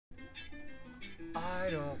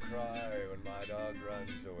don't cry when my dog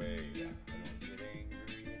runs away. I don't get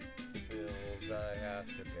angry at the bills I have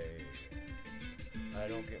to pay. I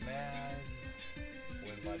don't get mad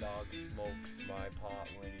when my dog smokes my pot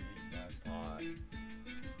when he eats my pot.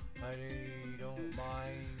 I don't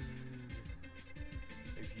mind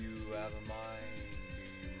if you have a mind.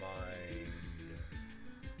 Do you mind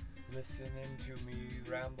listening to me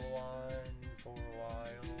ramble on for a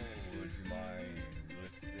while? Would you mind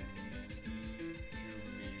listening to me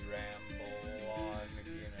ramble on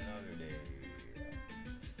again another day?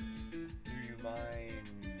 Do you mind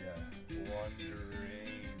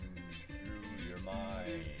wandering through your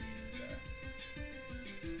mind?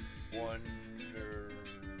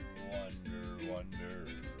 Wonder,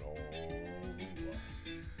 oh,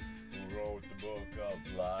 who wrote the book of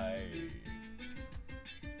life?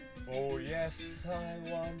 Oh yes, I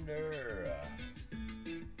wonder,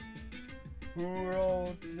 who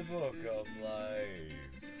wrote the book of life?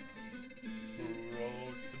 Who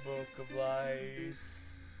wrote the book of life?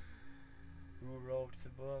 Who wrote the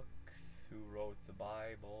books? Who wrote the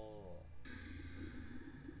Bible?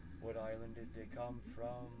 What island did they come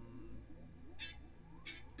from?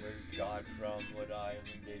 Where's God from? What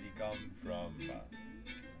island did he come from?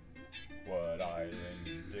 What island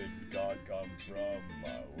did God come from?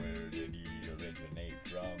 Where did he originate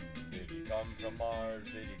from? Did he come from Mars?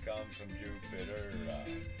 Did he come from Jupiter?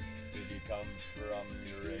 Did he come from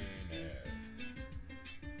Uranus?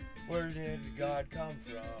 Where did God come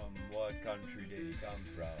from? What country did he come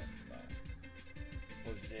from?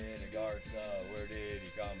 Was it Agartha? Where did he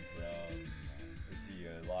come from? Is he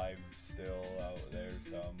alive still out there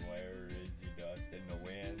somewhere? Is he dust in the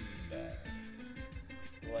wind?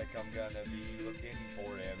 Like I'm gonna be looking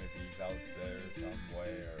for him if he's out there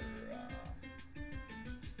somewhere.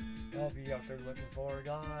 I'll be out there looking for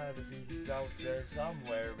God if he's out there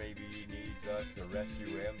somewhere. Maybe he needs us to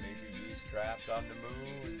rescue him. Maybe he's trapped on the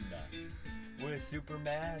moon with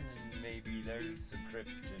Superman, and maybe there's some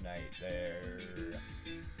kryptonite there.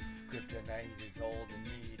 Kryptonite is holding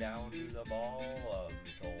me down to the ball of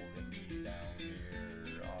it's holding me down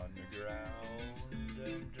here on the ground.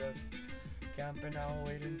 I'm just camping out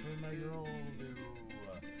waiting for my girl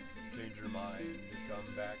to change her mind and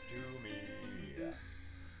come back to me.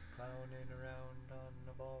 Clowning around on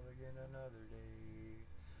the ball again another day,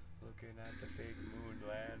 looking at the fake moon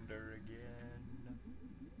lander again.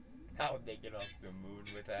 How'd they get off the moon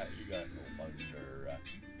with that? You got no wonder.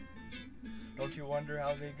 Don't you wonder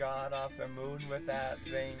how they got off the moon with that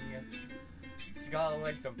thing? It's got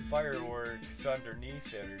like some fireworks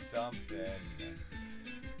underneath it or something.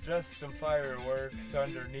 Just some fireworks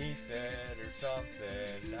underneath it or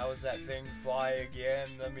something. How's that thing fly again?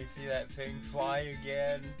 Let me see that thing fly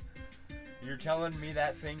again. You're telling me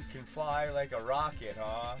that thing can fly like a rocket,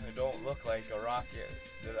 huh? It don't look like a rocket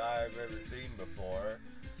that I've ever seen before.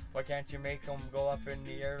 Why can't you make them go up in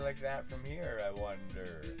the air like that from here, I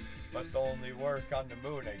wonder? Must only work on the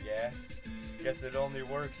moon, I guess. Guess it only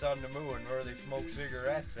works on the moon where they smoke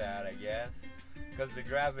cigarettes at, I guess. Because the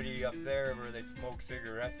gravity up there where they smoke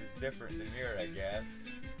cigarettes is different than here, I guess.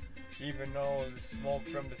 Even though the smoke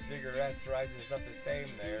from the cigarettes rises up the same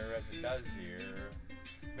there as it does here.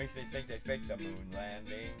 Makes me think they faked the moon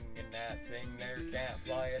landing, and that thing there can't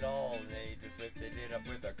fly at all. They just lifted it up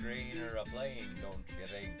with a crane or a plane, don't you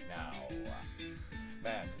think now?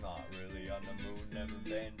 Man's not really on the moon, never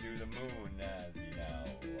been to the moon, has he now?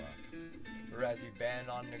 Or has he been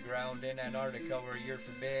on the ground in Antarctica where you're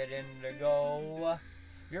forbidden to go?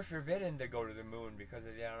 You're forbidden to go to the moon because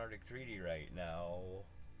of the Antarctic Treaty right now.